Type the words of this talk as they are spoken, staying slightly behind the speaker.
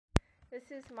This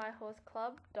is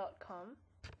Myhorseclub.com.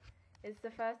 It's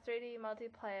the first 3D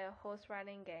multiplayer horse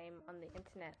riding game on the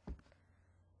internet.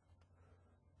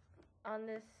 On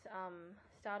this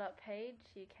startup page,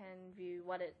 you can view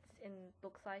what it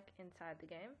looks like inside the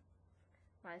game.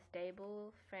 My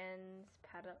stable, friends,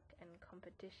 paddock, and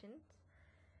competitions.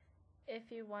 If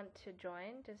you want to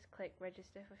join, just click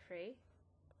register for free.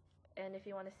 And if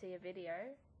you want to see a video,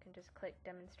 you can just click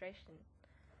demonstration.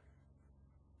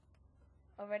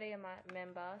 Already a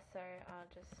member, so I'll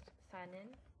just sign in.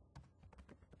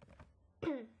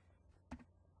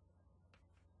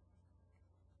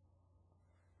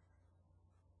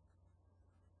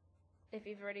 If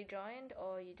you've already joined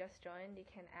or you just joined, you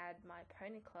can add my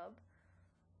pony club,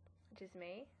 which is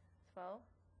me as well.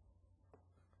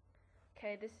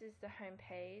 Okay, this is the home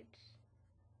page,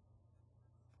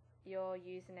 your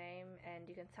username, and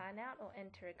you can sign out or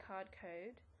enter a card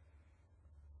code.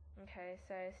 Okay,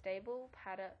 so stable,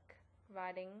 paddock,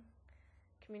 riding,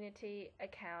 community,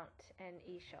 account, and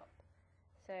eShop.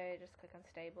 So just click on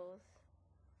stables.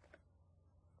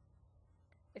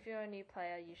 If you're a new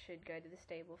player, you should go to the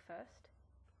stable first.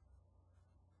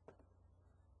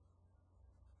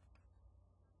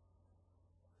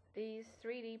 These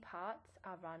 3D parts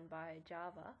are run by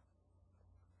Java,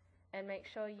 and make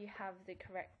sure you have the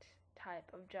correct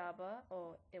type of Java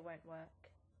or it won't work.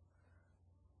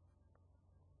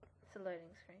 It's a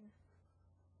loading screen.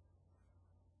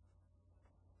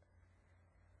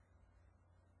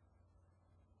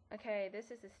 Okay, this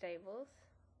is the stables.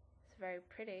 It's very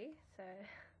pretty, so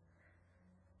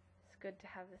it's good to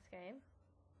have this game.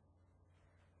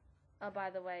 Oh, by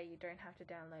the way, you don't have to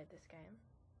download this game.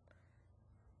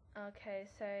 Okay,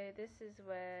 so this is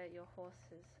where your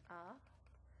horses are.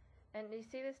 And you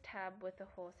see this tab with the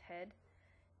horse head.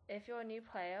 If you're a new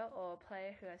player or a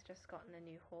player who has just gotten a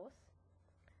new horse,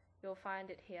 you'll find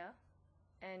it here.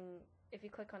 And if you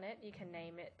click on it, you can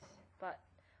name it. But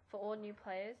for all new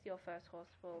players, your first horse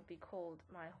will be called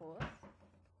My Horse.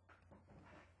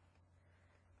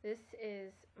 This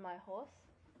is my horse.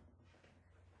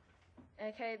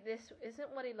 Okay, this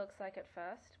isn't what he looks like at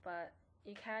first, but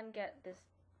you can get this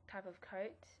type of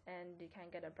coat and you can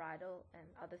get a bridle and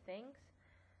other things.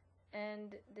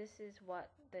 And this is what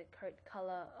the coat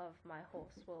color of my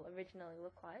horse will originally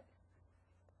look like.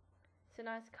 It's a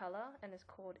nice color and it's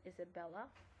called Isabella.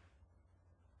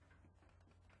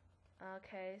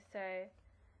 Okay, so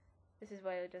this is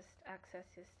where you just access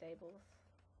your stables.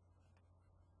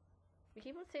 We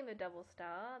keep on seeing the double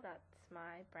star, that's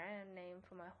my brand name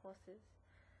for my horses.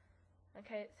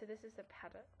 Okay, so this is the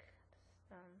paddock.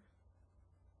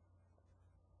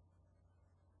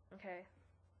 Okay,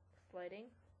 it's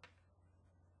loading.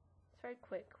 It's very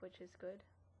quick, which is good.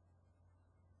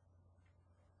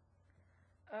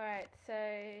 Alright, so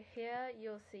here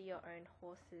you'll see your own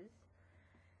horses.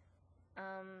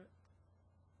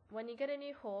 When you get a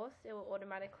new horse, it will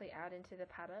automatically add into the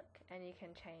paddock and you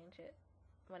can change it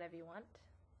whenever you want.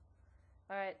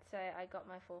 Alright, so I got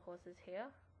my 4 horses here.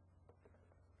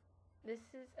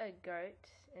 This is a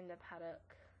goat in the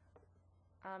paddock.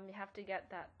 You have to get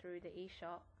that through the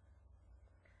eShop.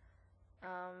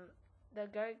 The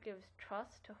goat gives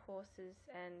trust to horses,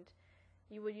 and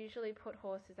you would usually put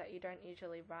horses that you don't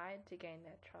usually ride to gain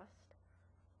their trust.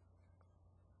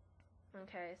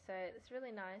 Okay, so it's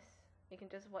really nice. You can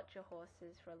just watch your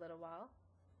horses for a little while.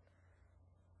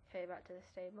 Okay, back to the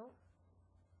stable.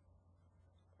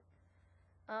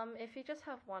 If you just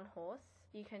have one horse,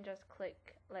 you can just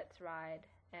click Let's Ride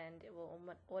and it will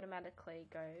automatically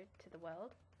go to the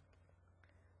world.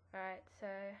 Alright, so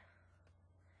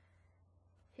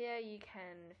here you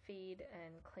can feed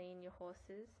and clean your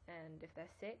horses, and if they're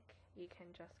sick, you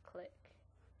can just click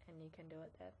and you can do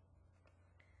it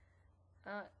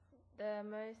there. The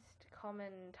most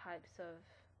common types of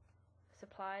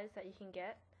supplies that you can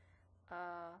get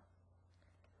are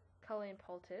choline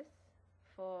poultice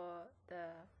for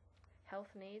the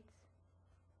health needs,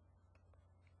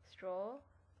 straw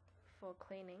for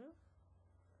cleaning,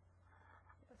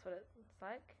 that's what it looks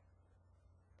like.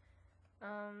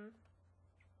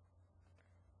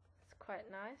 It's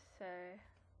quite nice. So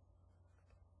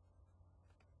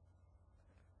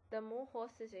the more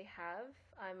horses you have,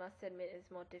 I must admit, is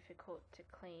more difficult to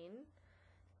clean,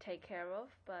 take care of,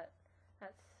 but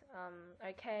that's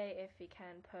okay if you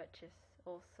can purchase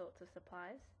all sorts of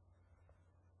supplies.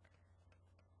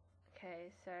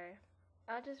 Okay, so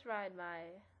I'll just ride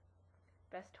my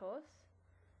best horse,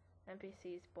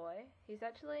 NPC's boy. He's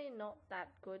actually not that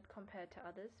good compared to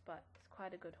others, but it's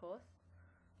quite a good horse.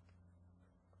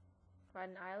 Ride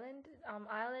an island.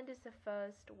 Island is the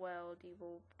first world you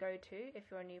will go to if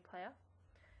you're a new player.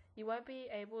 You won't be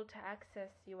able to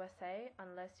access USA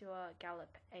unless you are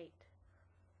Gallop 8,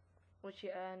 which you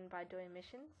earn by doing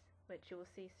missions, which you will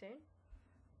see soon.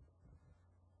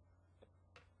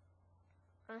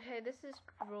 Okay, this is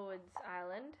Druid's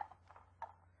Island.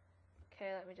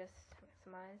 Okay, let me just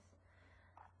maximize.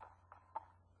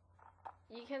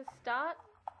 You can start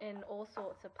in all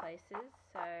sorts of places,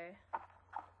 so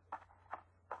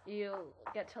you'll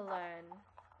get to learn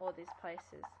all these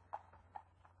places.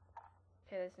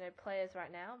 Okay, there's no players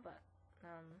right now, but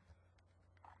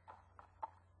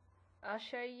I'll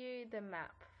show you the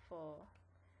map for...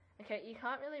 Okay, you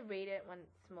can't really read it when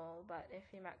it's small, but if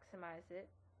you maximize it,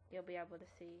 you'll be able to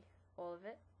see all of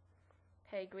it.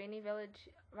 Okay, Greeny Village.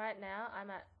 Right now, I'm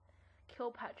at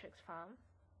Kilpatrick's farm.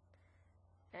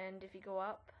 And if you go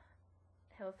up,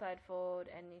 Hillside Ford,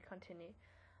 and you continue.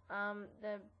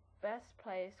 The best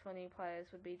place for new players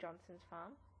would be Johnson's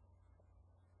farm.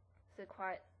 It's a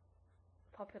quite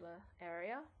popular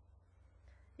area.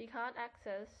 You can't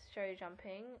access show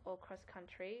jumping or cross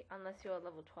country unless you're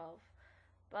level 12.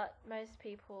 But most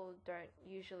people don't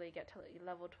usually get to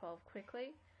level 12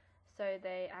 quickly, so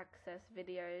they access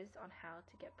videos on how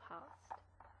to get past.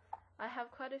 I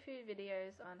have quite a few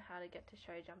videos on how to get to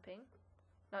show jumping.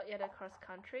 Not yet across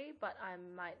country, but I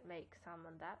might make some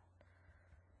on that.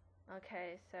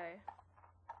 Okay, so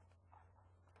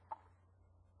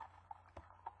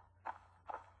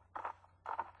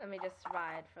let me just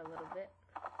ride for a little bit.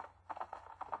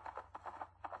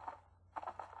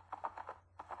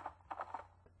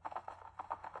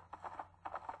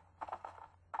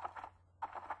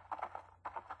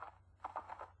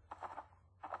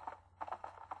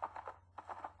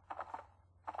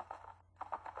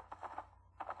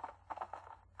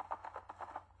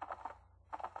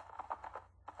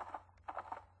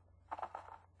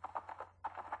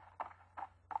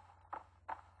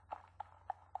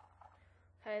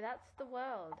 Okay, that's the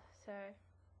world, so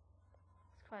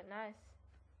it's quite nice.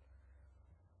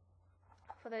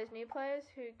 For those new players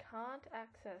who can't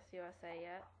access USA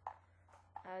yet,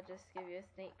 I'll just give you a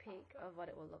sneak peek of what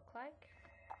it will look like.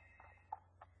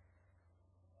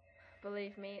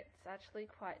 Believe me, it's actually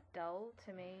quite dull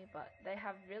to me, but they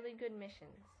have really good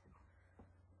missions.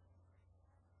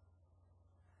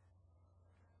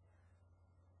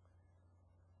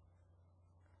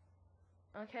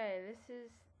 Okay, this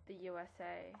is the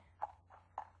USA.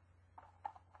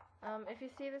 If you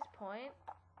see this point,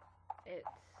 it's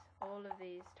all of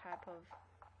these type of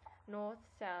north,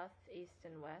 south, east,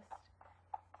 and west.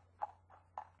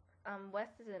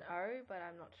 West is an O, but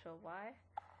I'm not sure why.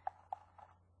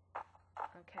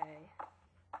 Okay.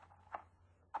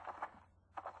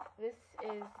 This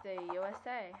is the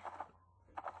USA.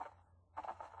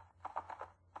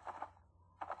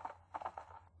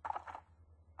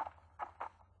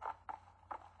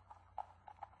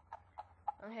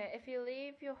 Okay, if you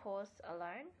leave your horse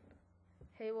alone,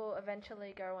 he will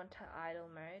eventually go into idle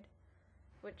mode,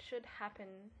 which should happen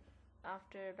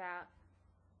after about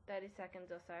 30 seconds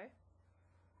or so.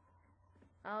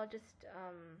 I'll just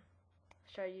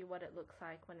show you what it looks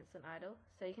like when it's in idle.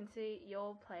 So you can see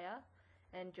your player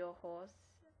and your horse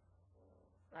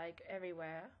like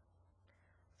everywhere.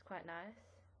 It's quite nice.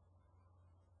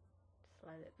 Just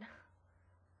let it.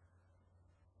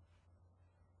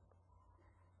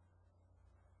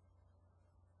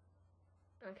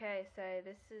 Okay, so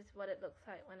this is what it looks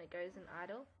like when it goes in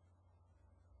idle.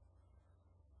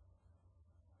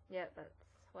 Yeah, that's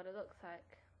what it looks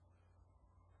like.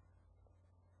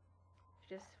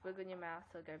 Just wiggle your mouse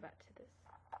or go back to this.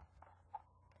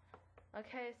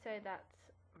 Okay, so that's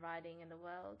riding in the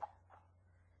world.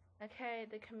 Okay,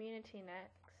 the community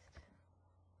next.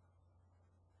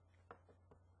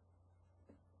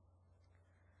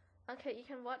 Okay, you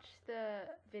can watch the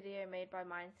video made by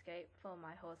Myhorseclub for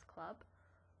Myhorseclub.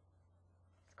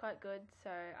 It's quite good,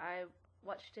 so I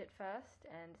watched it first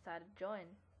and decided to join.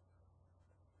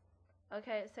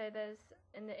 Okay, so there's,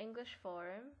 in the English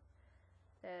forum,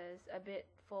 there's a bit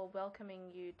for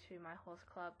welcoming you to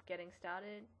Myhorseclub, getting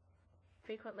started,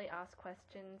 frequently asked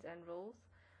questions and rules,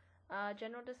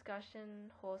 general discussion,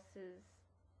 horses,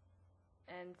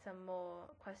 and some more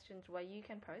questions where you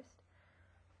can post,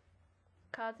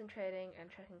 cards and trading,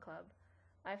 and trekking club.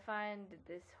 I find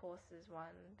this horses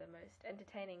one the most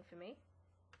entertaining for me.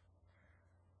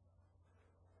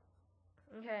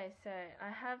 Okay, so I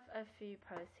have a few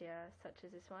posts here, such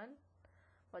as this one.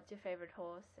 What's your favorite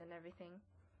horse and everything.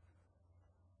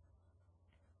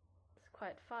 It's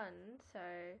quite fun, so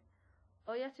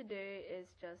all you have to do is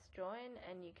just join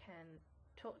and you can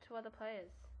talk to other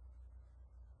players.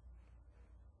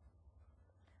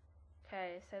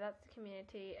 Okay, so that's the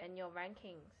community and your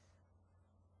rankings.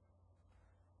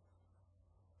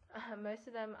 Most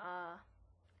of them are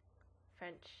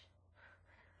French.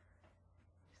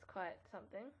 It's quite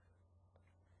something.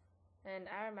 And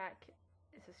Aramac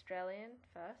is Australian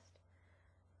first.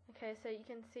 Okay, so you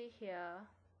can see here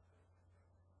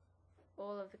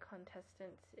all of the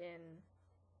contestants in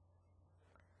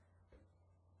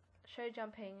show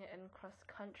jumping and cross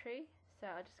country. So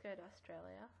I'll just go to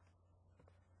Australia.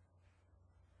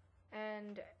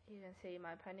 And you can see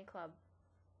my pony club.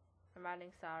 I'm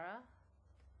riding Sarah.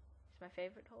 She's my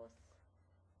favourite horse.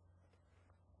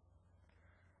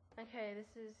 Okay,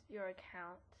 this is your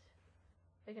account.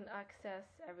 You can access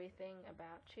everything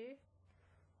about you.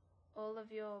 All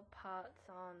of your parts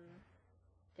on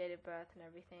date of birth and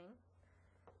everything.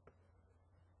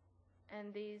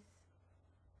 And these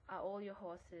are all your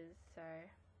horses, so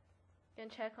you can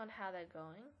check on how they're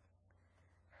going.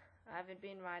 I haven't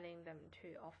been riding them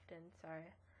too often, so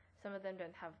some of them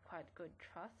don't have quite good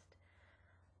trust.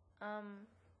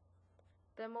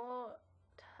 The more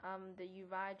that you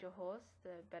ride your horse,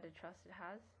 the better trust it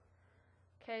has.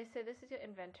 Okay, so this is your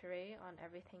inventory on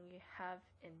everything you have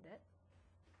in it.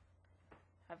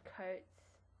 Have coats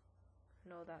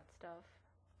and all that stuff.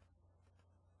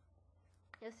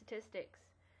 Your statistics.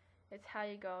 It's how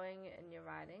you're going and your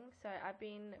riding. So I've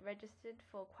been registered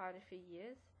for quite a few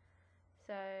years.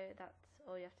 So that's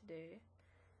all you have to do.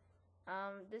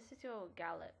 This is your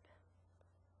gallop.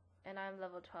 And I'm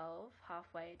level 12,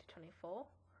 halfway to 24.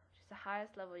 Which is the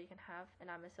highest level you can have. And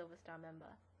I'm a Silver Star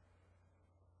member.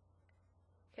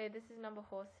 Okay, this is number of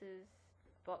horses,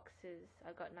 boxes.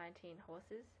 I've got 19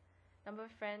 horses. Number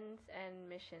of friends and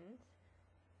missions.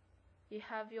 You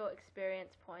have your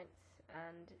experience points,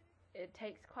 and it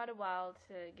takes quite a while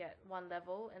to get one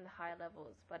level in the higher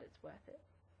levels, but it's worth it.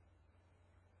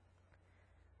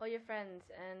 All your friends,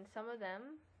 and some of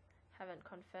them haven't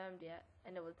confirmed yet,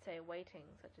 and it would say waiting,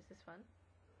 such as this one.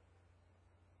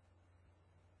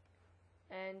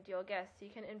 And your guests, you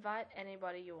can invite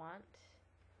anybody you want.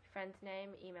 Friend's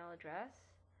name, email address.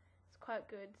 It's quite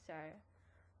good, so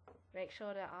make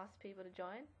sure to ask people to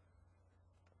join.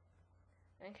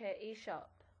 Okay, eShop.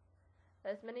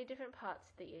 There's many different parts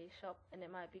to the eShop, and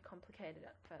it might be complicated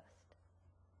at first.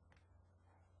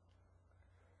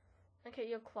 Okay,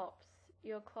 your clops.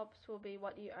 Your clops will be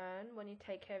what you earn when you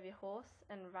take care of your horse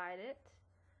and ride it.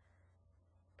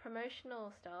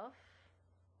 Promotional stuff.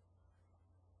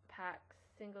 Packs,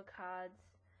 single cards,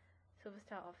 Silver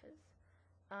Star offers.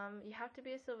 You have to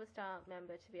be a Silver Star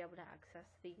member to be able to access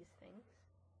these things.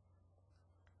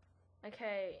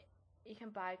 Okay, you can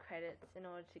buy credits in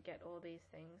order to get all these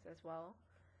things as well,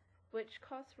 which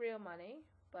costs real money,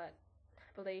 but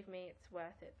believe me, it's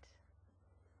worth it.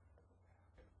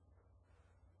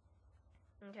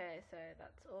 Okay, so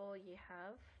that's all you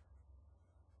have.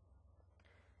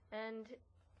 And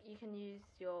you can use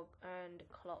your earned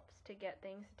clops to get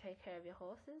things to take care of your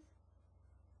horses.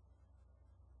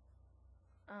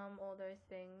 All those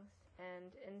things.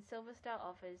 And in Silver Star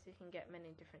offers, you can get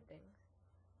many different things.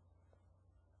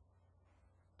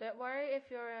 Don't worry if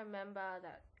you're a member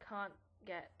that can't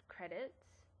get credits.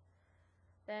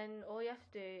 Then all you have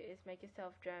to do is make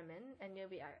yourself German, and you'll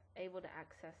be able to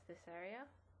access this area.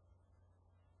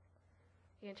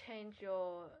 You can change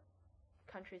your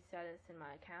country status in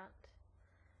my account,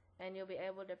 and you'll be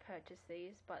able to purchase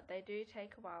these, but they do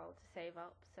take a while to save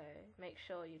up, so make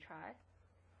sure you try.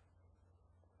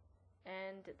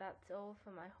 And that's all for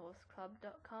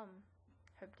myhorseclub.com.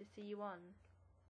 Hope to see you on.